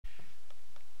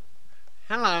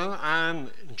Hello,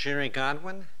 I'm Jerry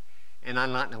Godwin, and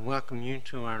I'd like to welcome you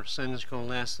to our Sunday School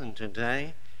lesson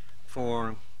today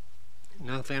for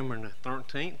November the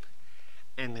 13th.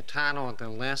 And the title of the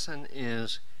lesson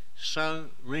is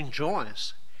So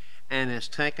Rejoice, and it's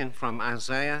taken from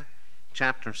Isaiah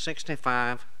chapter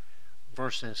 65,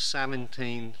 verses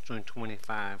 17 through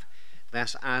 25.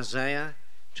 That's Isaiah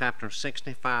chapter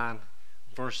 65,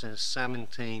 verses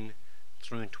 17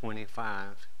 through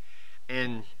 25.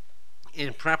 And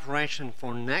in preparation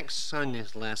for next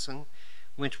Sunday's lesson,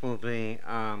 which will be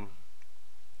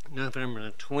November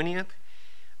the 20th,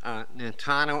 the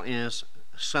title is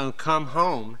So Come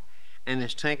Home, and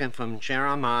it's taken from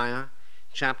Jeremiah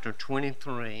chapter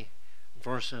 23,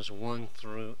 verses 1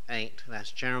 through 8.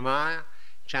 That's Jeremiah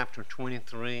chapter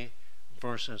 23,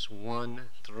 verses 1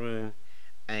 through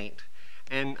 8.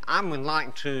 And I would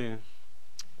like to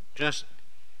just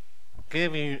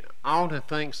give you all the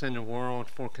thanks in the world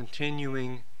for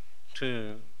continuing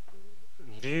to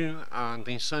view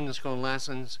these Sunday School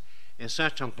lessons. It's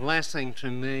such a blessing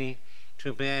to me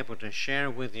to be able to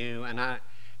share with you, and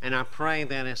I pray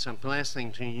that it's a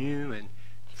blessing to you and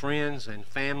friends and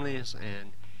families,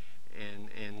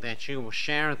 and that you will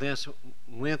share this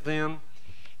with them.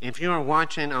 If you are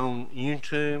watching on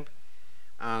YouTube,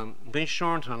 be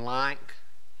sure to like,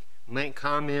 make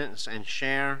comments, and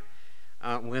share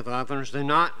with others. Do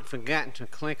not forget to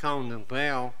click on the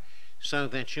bell so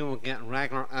that you will get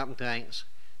regular updates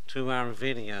to our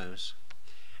videos.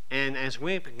 And as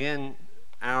we begin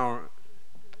our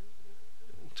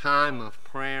time of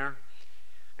prayer,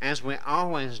 as we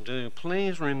always do,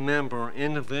 please remember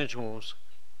individuals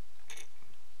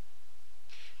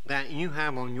that you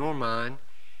have on your mind,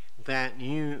 that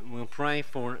you will pray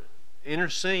for,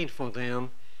 intercede for them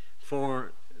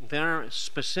for their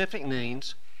specific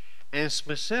needs. And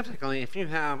specifically, if you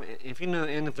know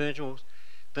individuals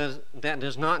that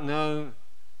does not know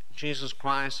Jesus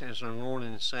Christ as their Lord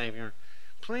and Savior,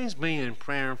 please be in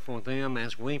prayer for them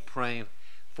as we pray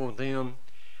for them.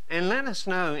 And let us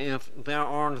know if there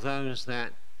are those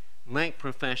that make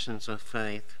professions of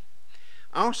faith.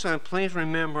 Also, please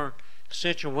remember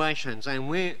situations. And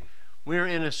we're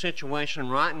in a situation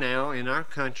right now in our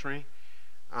country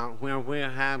where we're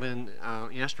having,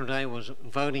 yesterday was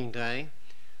voting day.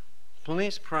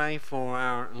 Please pray for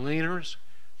our leaders,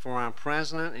 for our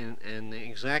president and the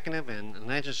executive and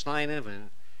legislative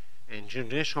and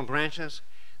judicial branches,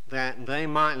 that they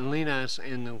might lead us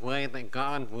in the way that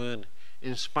God would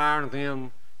inspire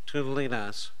them to lead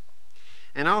us.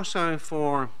 And also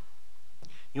for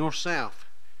yourself.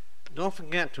 Don't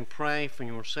forget to pray for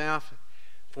yourself,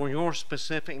 for your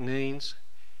specific needs,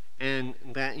 and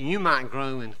that you might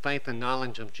grow in faith and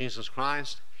knowledge of Jesus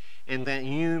Christ, and that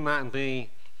you might be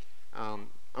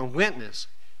a witness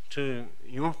to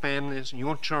your families,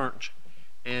 your church,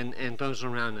 and those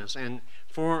around us. And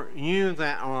for you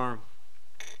that are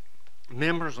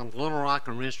members of Little Rock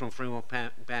Original Free Will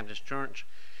Baptist Church,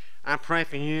 I pray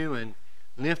for you and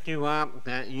lift you up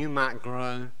that you might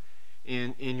grow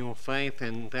in your faith,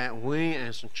 and that we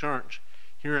as a church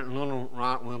here at Little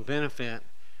Rock will benefit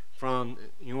from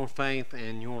your faith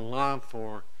and your love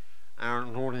for our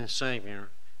Lord and Savior,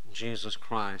 Jesus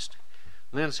Christ.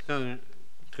 Let us go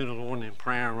to the Lord in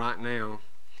prayer right now.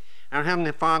 Our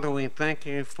Heavenly Father, we thank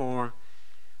you for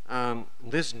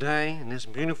this day and this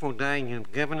beautiful day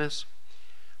you've given us.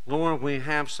 Lord, we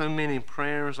have so many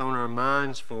prayers on our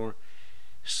minds for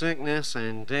sickness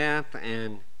and death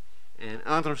and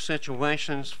other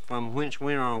situations from which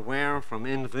we are aware from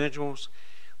individuals.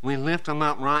 We lift them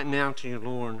up right now to you,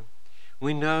 Lord.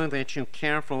 We know that you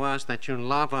care for us, that you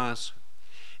love us.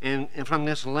 And from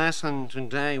this lesson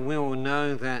today, we will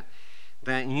know that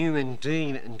you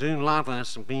indeed do love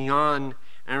us beyond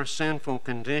our sinful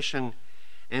condition,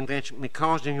 and that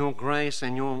because of your grace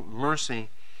and your mercy,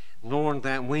 Lord,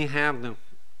 that we have the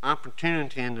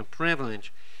opportunity and the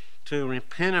privilege to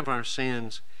repent of our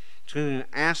sins, to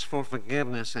ask for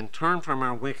forgiveness and turn from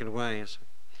our wicked ways.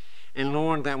 And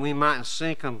Lord, that we might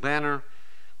seek a better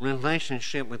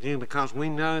relationship with you, because we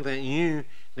know that you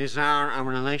desire a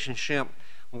relationship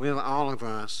with all of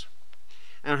us.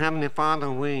 Our Heavenly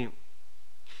Father, we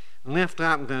lift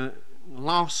up the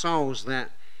lost souls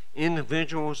that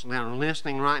individuals that are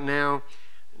listening right now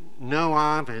know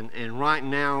of, and right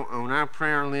now on our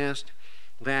prayer list,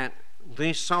 that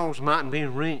these souls might be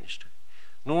reached.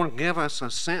 Lord, give us a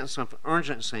sense of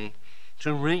urgency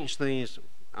to reach these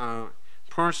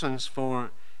persons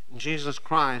for Jesus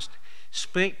Christ.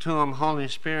 Speak to them, Holy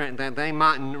Spirit, that they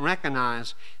might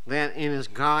recognize that it is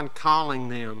God calling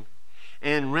them,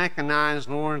 and recognize,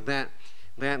 Lord, that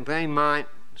they might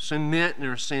submit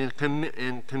their sins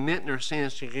and commit their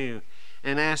sins to you,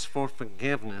 and ask for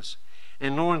forgiveness.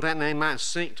 And Lord, that they might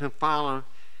seek to follow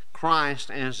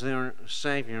Christ as their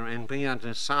Savior and be a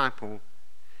disciple.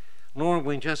 Lord,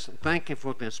 we just thank you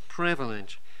for this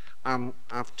privilege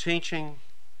of teaching,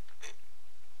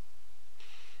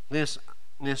 this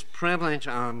privilege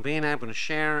of being able to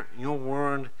share your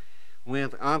word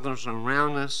with others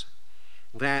around us,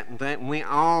 that we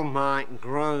all might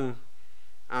grow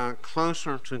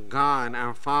closer to God,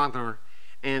 our Father,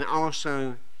 and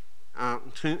also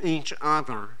to each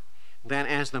other, that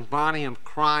as the body of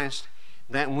Christ,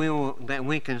 that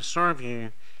we can serve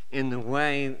you in the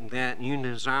way that you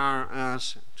desire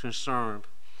us to serve.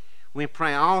 We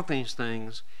pray all these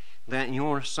things that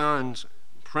your Son's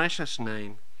precious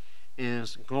name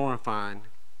is glorified.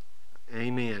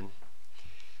 Amen.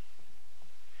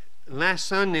 Last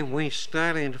Sunday we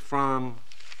studied from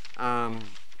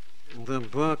the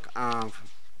book of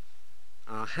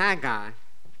Haggai.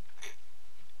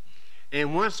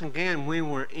 And once again we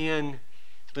were in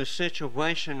the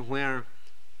situation where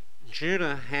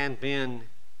Judah had been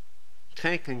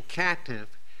taken captive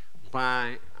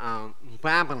by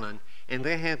Babylon, and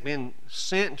they had been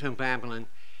sent to Babylon.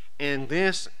 And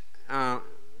this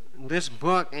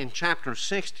book in chapter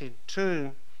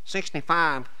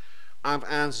 65 of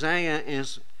Isaiah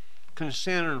is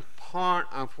considered part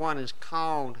of what is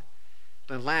called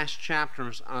the last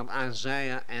chapters of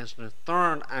Isaiah as the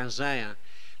third Isaiah,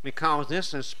 because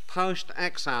this is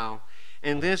post-exile,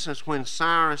 and this is when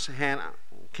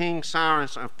King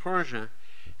Cyrus of Persia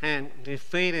had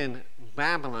defeated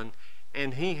Babylon,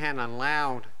 and he had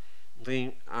allowed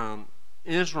the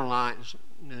Israelites,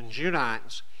 the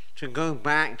Judites, to go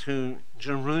back to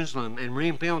Jerusalem and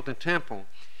rebuild the temple.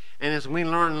 And as we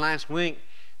learned last week,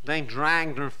 they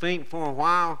dragged their feet for a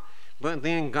while, but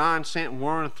then God sent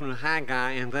word through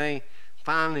Haggai, and they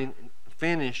finally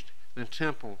finished the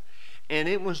temple. And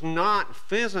it was not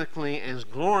physically as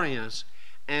glorious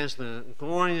as the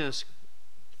glorious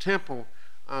temple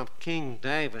of King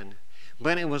David,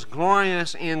 but it was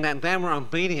glorious in that they were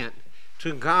obedient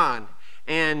to God,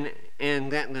 and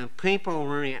that the people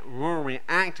were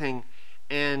reacting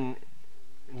and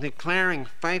declaring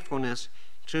faithfulness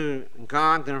to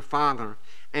God their Father,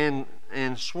 and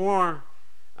swore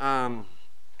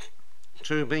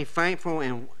to be faithful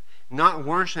and not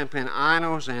worshiping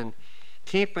idols and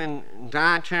keeping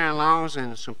dietary laws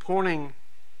and supporting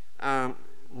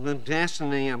the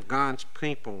destiny of God's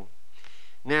people.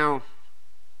 Now,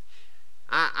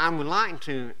 I would like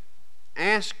to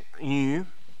ask you,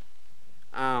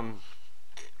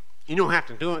 you don't have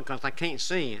to do it because I can't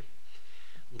see you,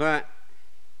 but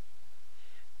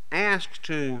ask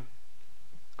to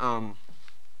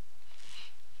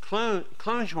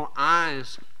close your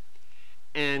eyes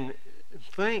and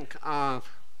think of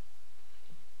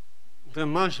the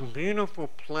most beautiful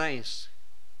place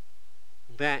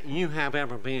that you have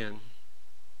ever been.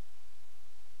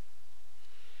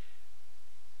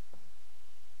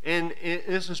 And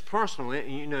this is personal.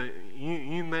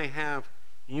 You may have,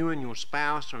 you and your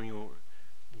spouse or your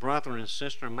brother and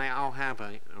sister may all have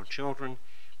or children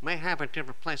may have a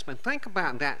different place, but think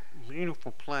about that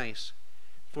beautiful place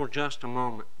for just a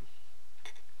moment.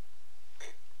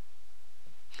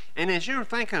 And as you're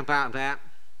thinking about that,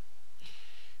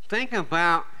 think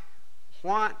about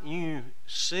what you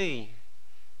see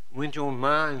with your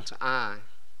mind's eye.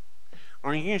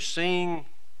 Are you seeing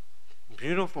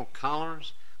beautiful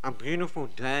colors, a beautiful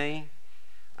day?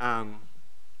 How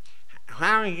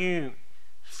are you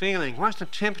feeling? What's the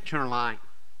temperature like?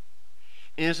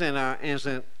 Is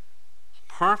it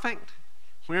perfect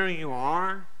where you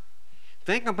are?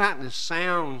 Think about the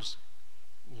sounds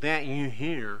that you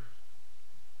hear.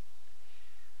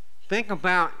 Think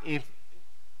about if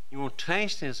your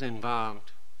taste is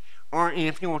involved, or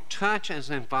if your touch is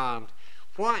involved,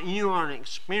 what you are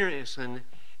experiencing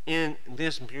in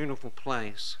this beautiful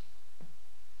place.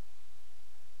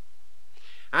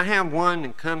 I have one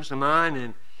that comes to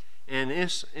mind, and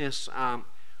this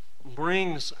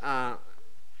brings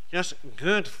just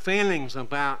good feelings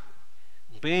about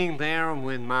being there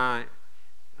with my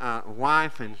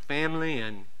wife and family,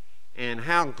 and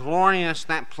how glorious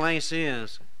that place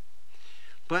is.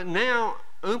 But now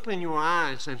open your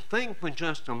eyes and think for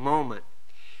just a moment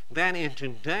that in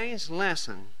today's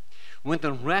lesson, with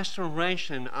the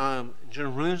restoration of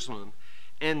Jerusalem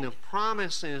and the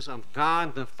promises of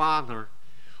God the Father,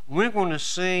 we're going to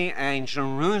see a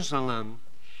Jerusalem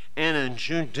and a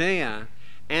Judea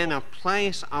and a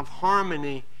place of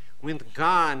harmony with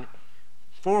God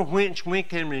for which we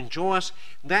can rejoice,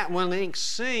 that will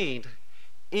exceed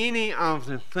any of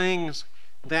the things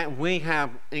that we have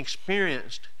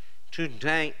experienced to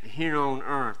date here on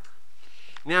earth.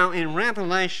 Now in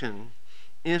Revelation,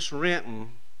 it's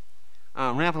written,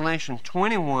 Revelation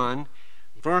 21,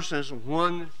 verses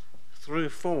 1 through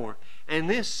 4. And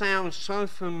this sounds so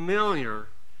familiar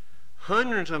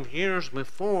hundreds of years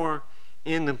before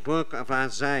in the book of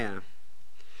Isaiah.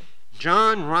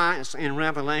 John writes in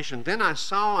Revelation, "Then I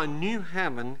saw a new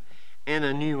heaven and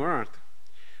a new earth.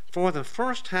 For the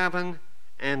first heaven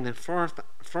and the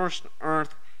first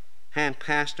earth had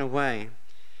passed away,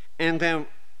 and there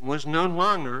was no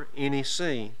longer any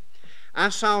sea. I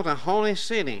saw the holy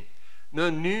city,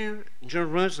 the new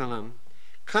Jerusalem,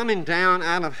 coming down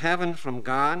out of heaven from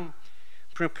God,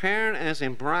 prepared as a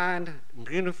bride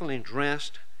beautifully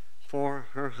dressed for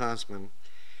her husband.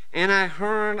 And I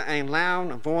heard a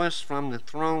loud voice from the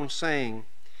throne saying,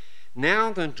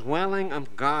 'Now the dwelling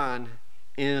of God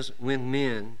is with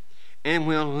men, and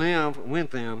will live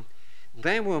with them.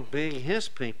 They will be his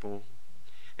people,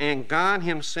 and God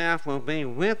himself will be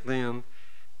with them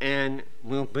and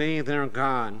will be their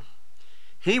God.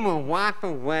 He will wipe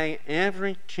away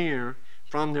every tear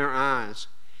from their eyes.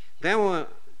 There will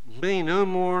be no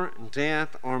more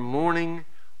death or mourning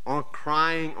or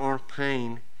crying or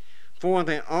pain, for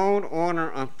the old order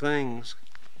of things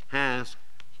has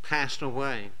passed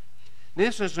away.'"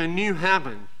 This is a new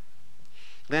heaven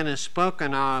that is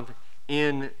spoken of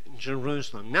in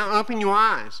Jerusalem. Now open your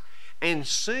eyes and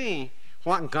see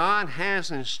what God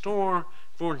has in store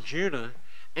for Judah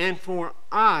and for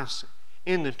us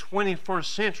in the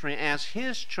 21st century as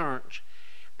his church,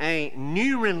 a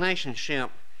new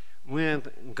relationship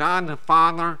with God the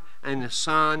Father and the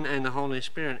Son and the Holy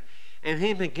Spirit. And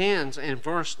he begins in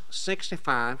verse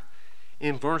 65,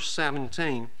 in verse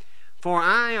 17, "For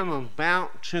I am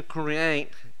about to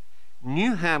create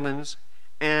new heavens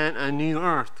and a new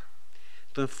earth.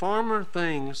 The former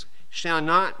things shall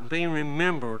not be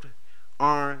remembered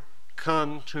or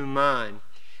come to mind."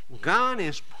 God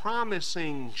is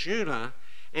promising Judah,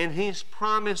 and he's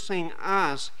promising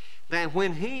us, that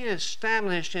when he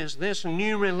establishes this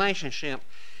new relationship,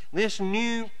 this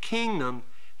new kingdom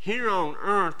here on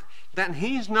earth, that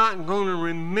he's not going to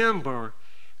remember,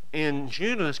 in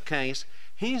Judah's case,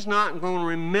 he's not going to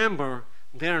remember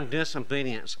their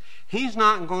disobedience. He's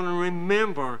not going to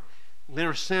remember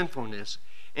their sinfulness.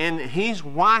 And he's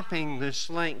wiping the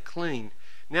slate clean.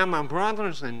 Now, my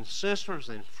brothers and sisters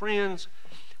and friends,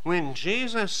 when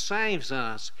Jesus saves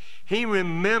us, he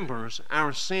remembers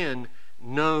our sin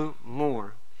no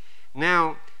more.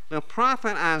 Now, the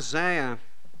prophet Isaiah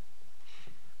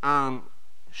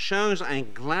shows a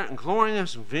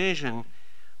glorious vision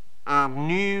of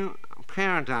new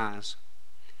paradise,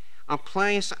 a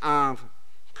place of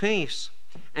peace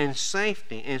and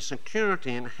safety and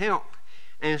security and health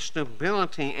and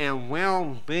stability and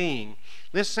well-being.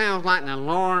 This sounds like the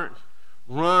lower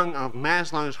rung of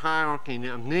Maslow's hierarchy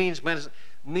of needs, but it's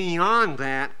beyond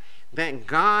that, that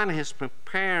God has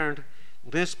prepared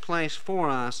this place for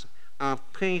us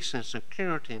of peace and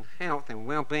security and health and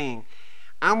well-being.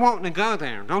 I want to go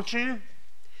there, don't you?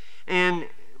 And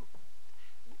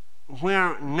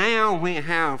where now we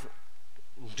have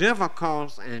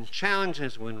difficulties and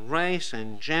challenges with race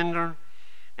and gender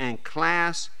and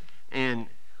class, and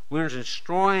we're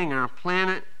destroying our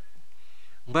planet.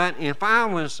 But if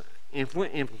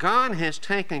God has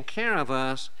taken care of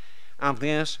us of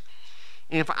this,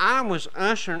 if I was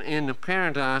ushered into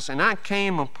paradise and I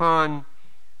came upon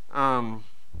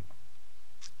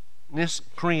this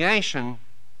creation,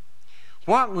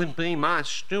 what would be my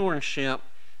stewardship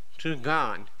to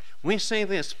God? We see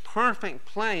this perfect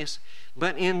place,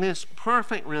 but in this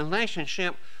perfect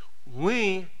relationship,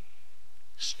 we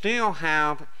still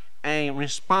have a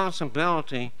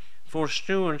responsibility for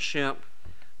stewardship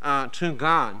to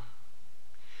God.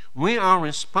 We are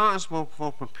responsible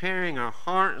for preparing our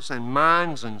hearts and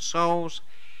minds and souls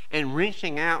and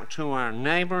reaching out to our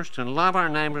neighbors, to love our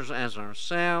neighbors as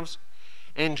ourselves,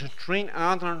 and to treat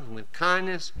others with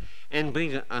kindness and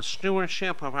be a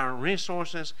stewardship of our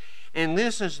resources. And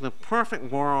this is the perfect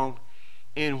world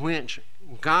in which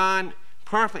God,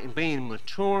 perfect being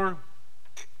mature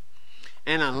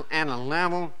and at a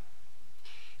level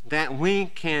that we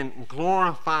can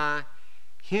glorify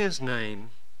his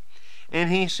name. And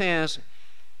he says,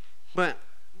 "But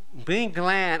be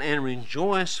glad and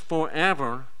rejoice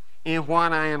forever in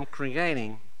what I am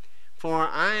creating, for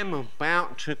I am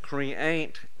about to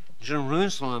create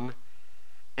Jerusalem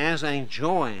as a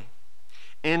joy,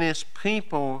 and its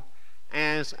people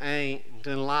as a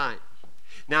delight."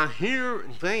 Now here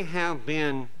they have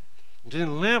been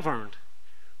delivered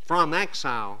from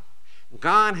exile.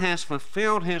 God has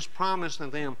fulfilled his promise to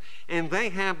them, and they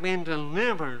have been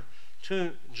delivered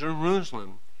to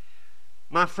Jerusalem.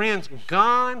 My friends,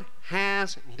 God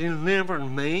has delivered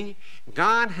me.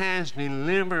 God has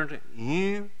delivered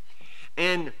you.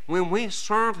 And when we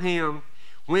serve Him,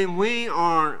 when we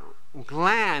are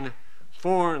glad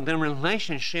for the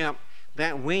relationship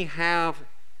that we have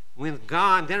with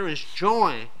God, there is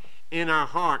joy in our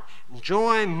heart.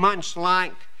 Joy much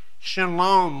like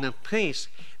shalom, the peace.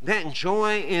 That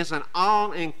joy is an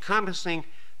all-encompassing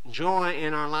joy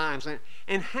in our lives.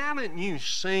 And haven't you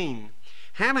seen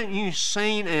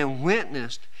and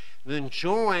witnessed the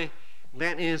joy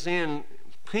that is in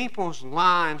people's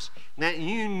lives that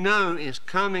you know is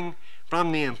coming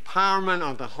from the empowerment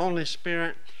of the Holy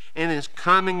Spirit and is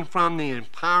coming from the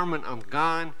empowerment of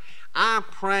God? I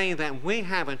pray that we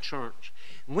have a church.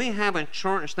 We have a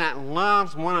church that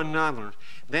loves one another,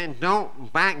 that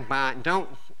don't backbite, don't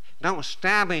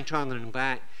stab each other in the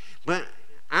back, but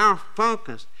our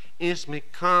focus is to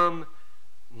become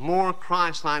more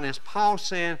Christ-like. As Paul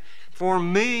said, for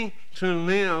me to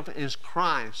live is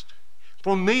Christ.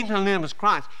 For me to live is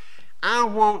Christ. I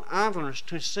want others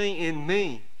to see in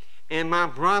me and my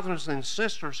brothers and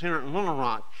sisters here at Little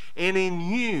Rock and in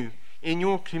you, in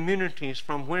your communities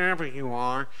from wherever you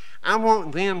are, I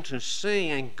want them to see,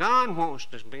 and God wants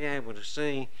to be able to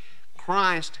see,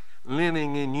 Christ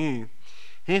living in you.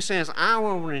 He says, I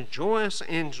will rejoice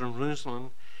in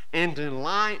Jerusalem and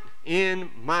delight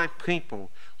in my people.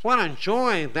 What a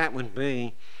joy that would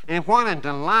be, and what a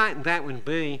delight that would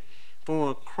be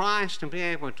for Christ to be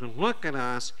able to look at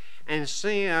us and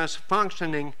see us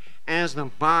functioning as the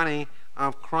body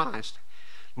of Christ.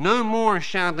 No more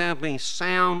shall there be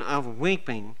sound of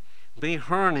weeping be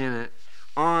heard in it,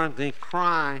 or the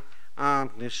cry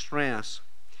of distress.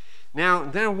 Now,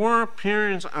 there were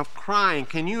periods of crying.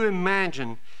 Can you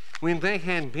imagine when they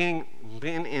had been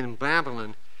in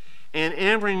Babylon, and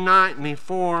every night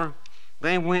before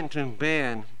they went to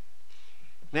bed,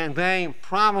 that they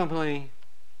probably,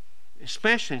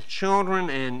 especially children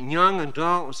and young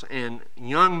adults and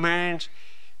young marrieds,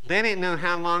 they didn't know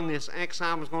how long this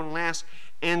exile was going to last,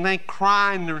 and they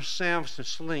cried themselves to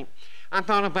sleep. I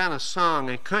thought about a song,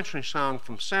 a country song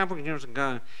from several years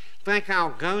ago, Think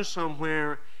I'll Go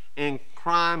Somewhere and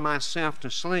Cry Myself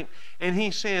to Sleep. And he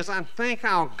says, I think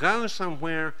I'll go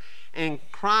somewhere and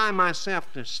cry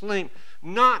myself to sleep,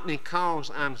 not because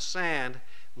I'm sad,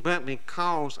 but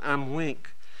because I'm weak.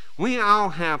 We all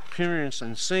have periods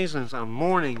and seasons of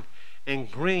mourning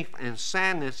and grief and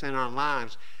sadness in our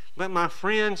lives. But my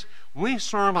friends, we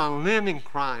serve a living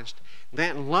Christ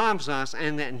that loves us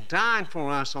and that died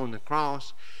for us on the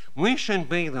cross. We should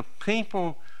be the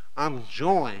people of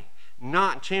joy,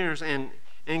 not tears. And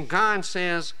God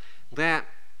says that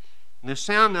the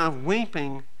sound of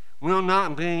weeping will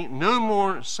not be, no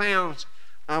more sounds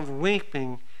of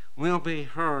weeping will be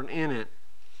heard in it,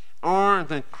 or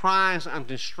the cries of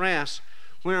distress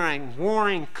where a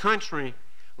warring country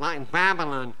like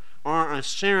Babylon or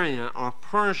Assyria or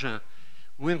Persia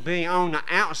would be on the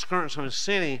outskirts of the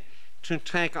city to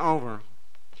take over.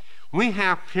 We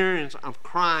have periods of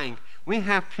crying. We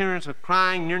have periods of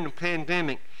crying during the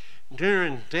pandemic,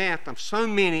 during death of so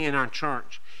many in our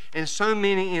church and so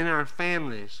many in our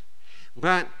families.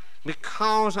 But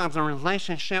because of the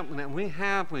relationship that we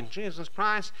have with Jesus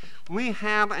Christ, we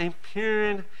have a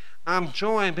period of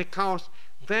joy because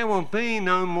there will be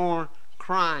no more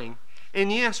crying.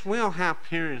 And yes, we'll have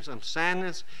periods of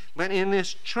sadness, but in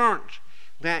this church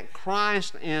that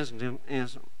Christ is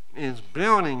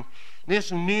building,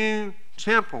 this new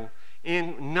temple,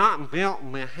 and not built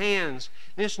with hands,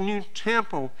 this new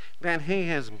temple that He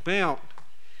has built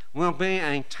will be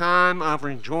a time of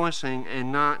rejoicing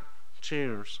and not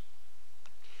tears.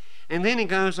 And then he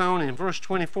goes on in verse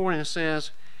 24 and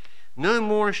says, no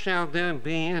more shall there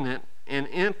be in it an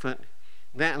infant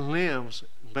that lives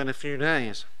but a few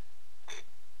days,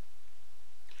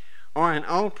 or an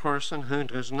old person who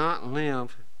does not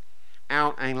live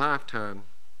out a lifetime.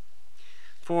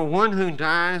 For one who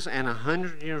dies at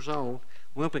 100 years old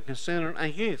will be considered a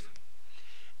youth,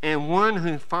 and one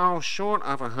who falls short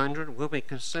of 100 will be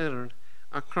considered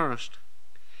accursed.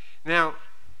 Now,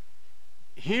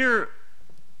 here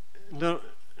the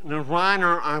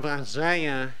writer of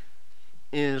Isaiah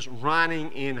is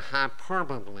writing in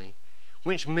hyperbole,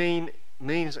 which means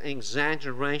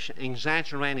exaggerated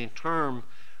term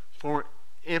for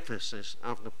emphasis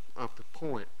of the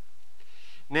point.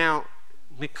 Now,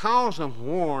 because of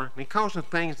war, because of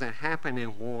things that happen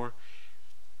in war,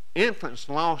 infants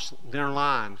lost their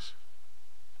lives.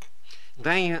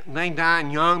 They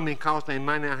died young because they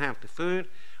may not have the food,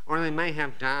 or they may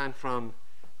have died from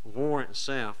war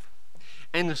itself.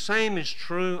 And the same is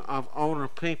true of older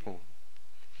people.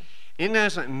 It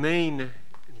doesn't mean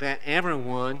that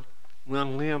everyone will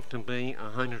live to be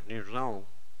 100 years old.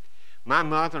 My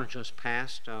mother just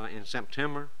passed in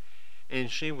September, and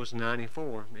she was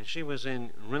 94, and she was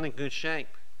in really good shape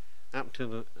up to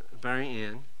the very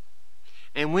end.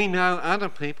 And we know other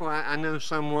people. I know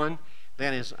someone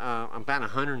that is about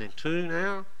 102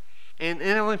 now, and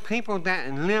there are people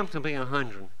that live to be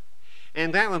 100.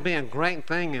 And that would be a great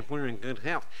thing if we're in good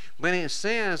health. But it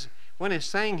says, what it's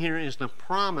saying here is the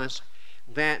promise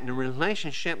that the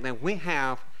relationship that we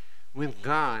have with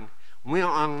God will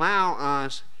allow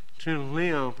us to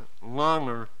live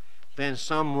longer than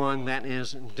someone that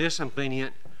is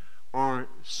disobedient or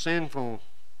sinful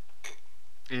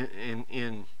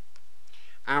in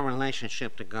our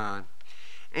relationship to God.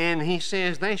 And he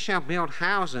says, they shall build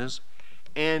houses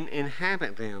and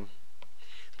inhabit them.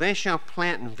 They shall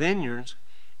plant vineyards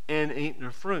and eat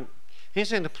their fruit. He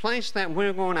said the place that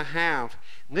we're going to have,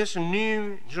 this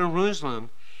new Jerusalem,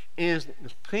 is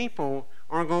the people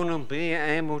are going to be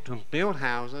able to build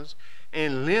houses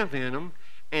and live in them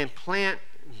and plant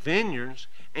vineyards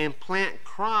and plant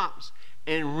crops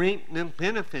and reap the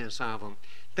benefits of them.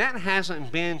 That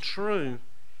hasn't been true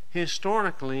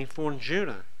historically for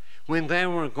Judah. When they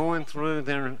were going through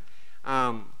their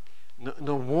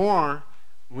the war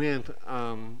with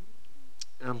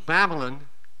Babylon,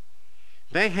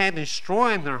 they had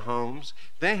destroyed their homes,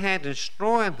 they had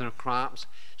destroyed their crops,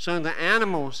 so the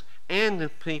animals and the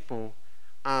people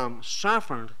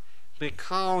suffered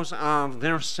because of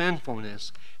their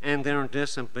sinfulness and their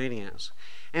disobedience.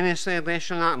 And it said, they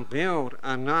shall not build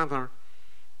another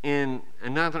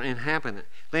inhabitant.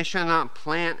 They shall not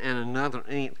plant and another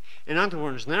eat. In other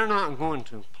words, they're not going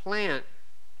to plant,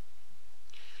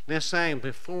 let's say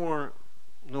before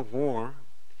the war,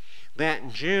 that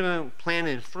Judah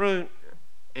planted fruit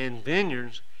and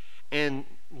vineyards, and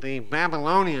the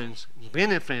Babylonians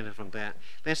benefited from that.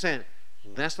 They said,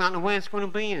 that's not the way it's going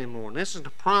to be anymore. This is the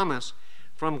promise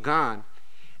from God.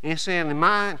 And he said, and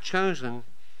my chosen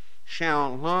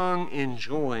shall long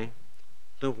enjoy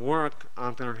the work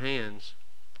of their hands.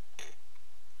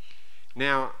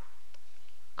 Now,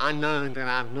 I know that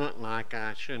I look like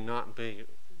I should not be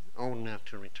old enough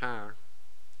to retire.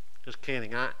 Just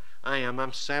kidding. I am.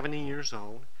 I'm 70 years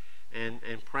old and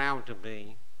proud to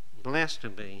be, blessed to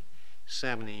be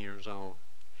 70 years old.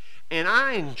 And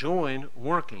I enjoyed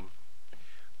working.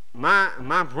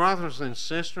 My brothers and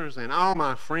sisters and all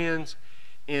my friends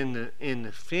in the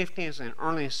 50s and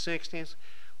early 60s,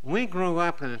 we grew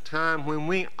up in a time when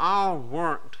we all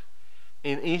worked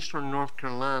in eastern North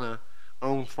Carolina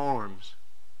on farms.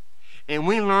 And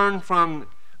we learned from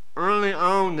early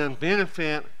on the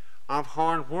benefit of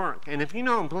hard work. And if you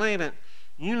don't believe it,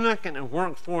 you look at the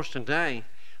workforce today,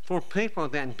 for people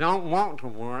that don't want to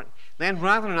work, they'd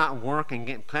rather not work and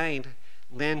get paid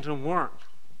than to work.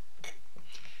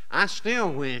 I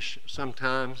still wish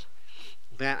sometimes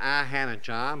that I had a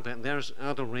job, but there's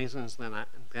other reasons that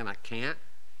I can't.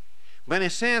 But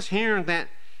it says here that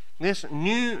this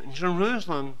new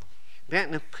Jerusalem,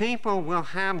 that the people will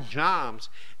have jobs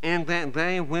and that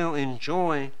they will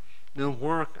enjoy the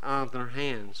work of their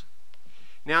hands.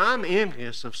 Now, I'm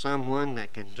envious of someone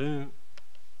that can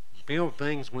build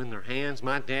things with their hands.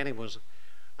 Our daddy was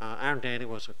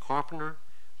a carpenter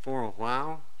for a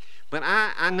while. But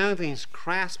I know these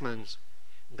craftsmen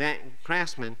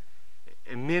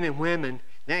and men and women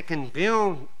that can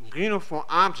build beautiful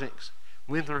objects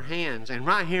with their hands. And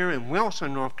right here in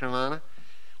Wilson, North Carolina,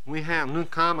 we have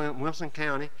Newcomer, Wilson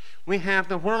County, we have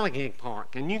the Whirligig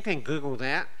Park. And you can Google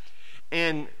that.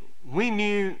 And we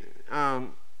knew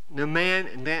the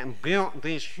man that built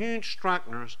these huge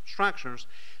structures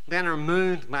that are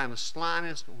moved by the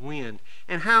slightest wind.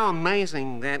 And how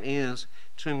amazing that is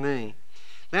to me.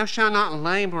 Thou shalt not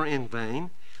labor in vain,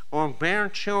 or bear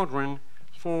children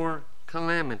for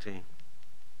calamity.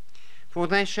 For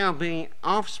they shall be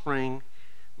offspring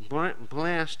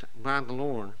blessed by the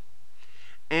Lord,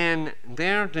 and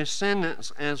their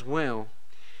descendants as well.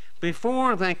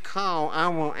 Before they call, I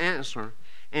will answer,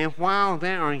 and while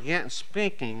they are yet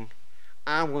speaking,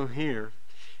 I will hear.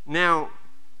 Now,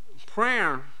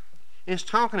 prayer is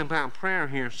talking about prayer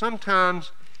here.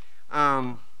 Sometimes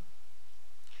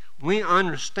we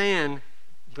understand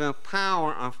the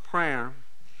power of prayer,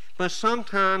 but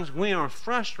sometimes we are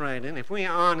frustrated. If we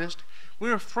are honest,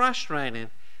 we are frustrated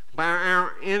by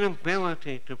our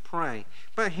inability to pray.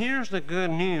 But here's the good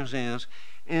news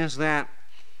is that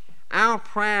our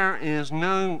prayer is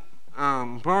no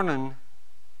burden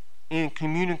in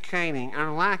communicating,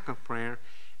 our lack of prayer,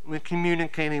 with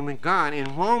communicating with God.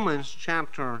 In Romans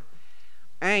chapter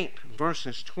 8,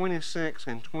 verses 26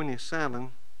 and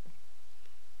 27,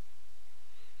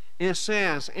 it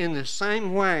says, in the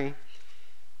same way,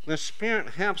 The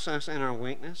Spirit helps us in our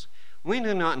weakness. We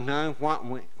do not know what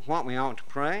we ought to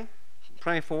pray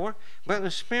for, but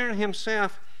the Spirit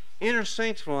himself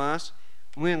intercedes for us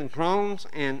when groans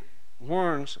and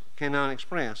words cannot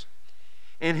express.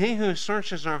 And he who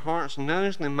searches our hearts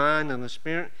knows the mind of the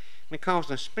Spirit, because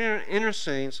the Spirit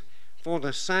intercedes for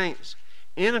the saints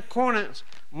in accordance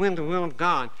with the will of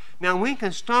God. Now, we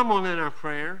can stumble in our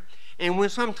prayer,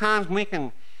 and sometimes we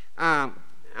can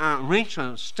reach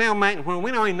a stalemate where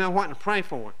we don't even know what to pray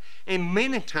for. And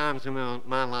many times in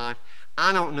my life,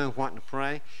 I don't know what to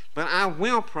pray, but I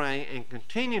will pray and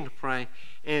continue to pray,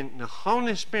 and the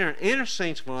Holy Spirit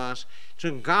intercedes for us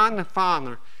to God the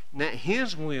Father that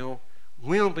his will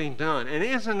be done. And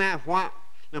isn't that what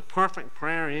the perfect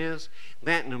prayer is?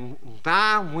 That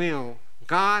thy will,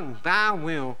 God, thy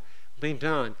will be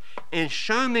done. And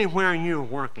show me where you're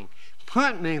working.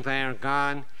 Put me there,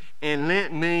 God, and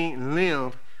let me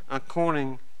live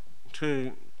according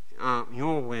to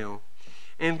your will.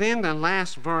 And then the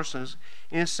last verses,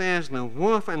 it says, the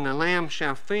wolf and the lamb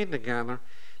shall feed together,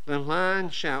 the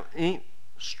lion shall eat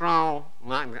straw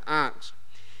like the ox,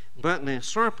 but the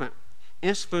serpent,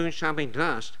 its food shall be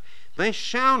dust. They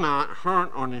shall not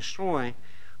hurt or destroy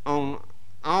on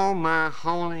my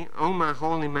holy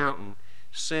mountain,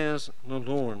 says the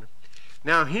Lord.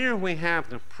 Now here we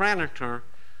have the predator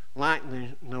like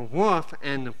the wolf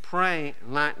and the prey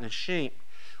like the sheep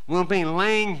will be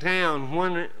laying down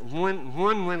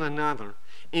one with another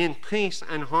in peace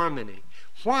and harmony.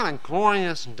 What a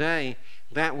glorious day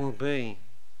that will be.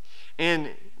 And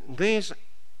these,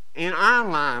 in our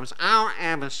lives, our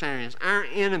adversaries, our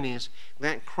enemies,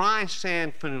 that Christ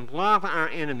said to love our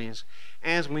enemies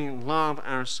as we love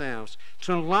ourselves,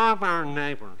 to love our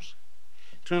neighbors,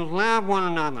 to love one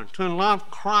another, to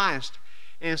love Christ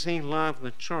as he loved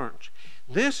the church.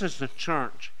 This is the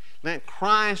church that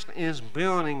Christ is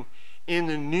building in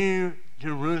the New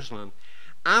Jerusalem.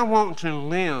 I want to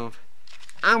live,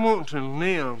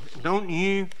 don't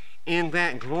you, in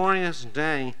that glorious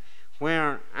day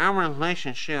where our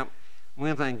relationship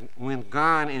with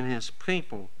God and his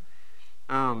people.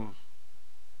 And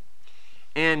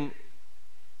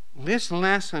this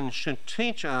lesson should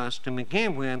teach us, to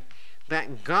begin with,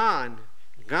 that God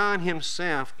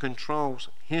himself controls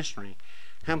history.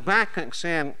 Habakkuk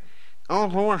said, "O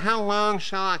Lord, how long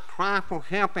shall I cry for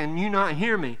help and you not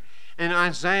hear me?" And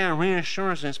Isaiah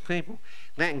reassures his people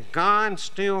that God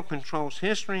still controls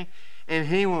history, and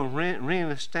he will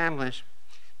reestablish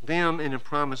them in the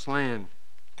promised land.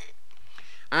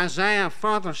 Isaiah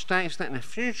further states that the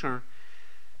future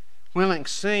will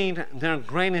exceed their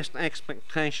greatest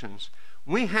expectations.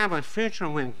 We have a future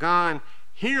with God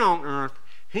here on earth.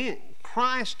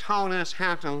 Christ taught us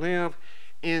how to live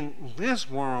in this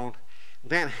world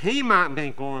that he might be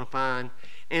glorified,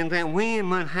 and that we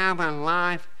would have a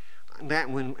life that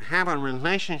would have a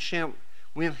relationship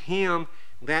with him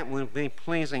that would be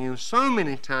pleasing. And so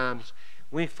many times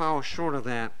we fall short of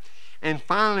that. And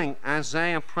finally,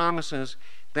 Isaiah promises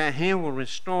that he will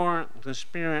restore the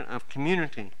spirit of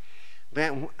community,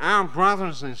 that our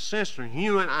brothers and sisters,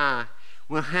 you and I,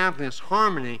 will have this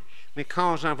harmony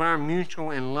because of our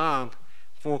mutual and love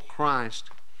for Christ.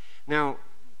 Now,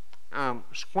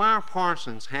 Squire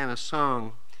Parsons had a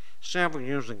song several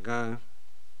years ago,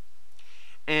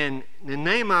 and the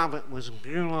name of it was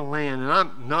Beulah Land, and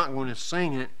I'm not going to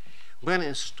sing it, but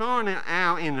it started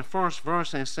out in the first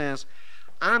verse and says,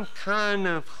 "I'm kind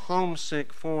of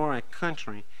homesick for a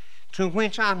country to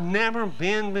which I've never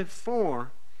been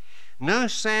before. No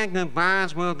sad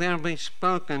goodbyes will there be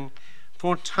spoken,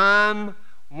 for time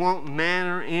won't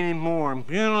matter anymore.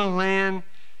 Beulah Land,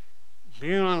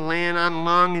 I'm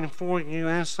longing for you,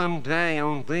 and someday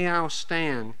on thee I'll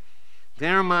stand.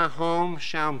 There my home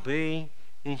shall be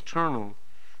eternal.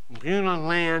 Beulah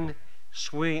Land,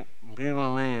 sweet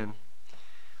Beulah Land."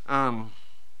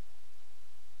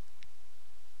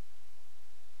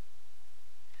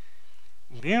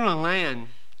 Beulah Land,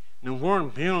 the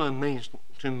word Beulah means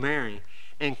to marry,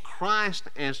 and Christ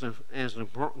as the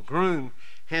groom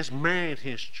has married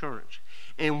his church,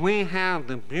 and we have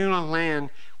the Beulah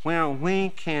Land where we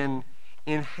can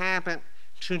inhabit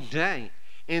today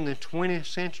in the 20th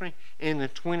century, in the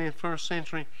 21st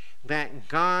century, that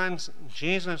God's,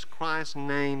 Jesus Christ's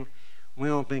name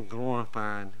will be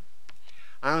glorified.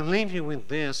 I'll leave you with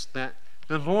this, that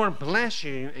the Lord bless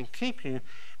you and keep you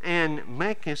and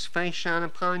make his face shine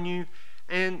upon you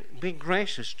and be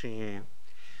gracious to you.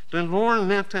 The Lord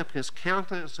lift up his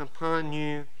countenance upon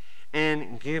you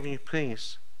and give you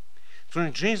peace.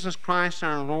 Through Jesus Christ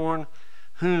our Lord,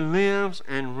 who lives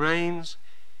and reigns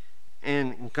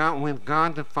with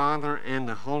God the Father and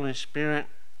the Holy Spirit,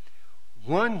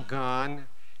 one God,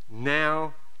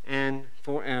 now and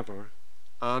forever.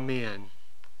 Amen.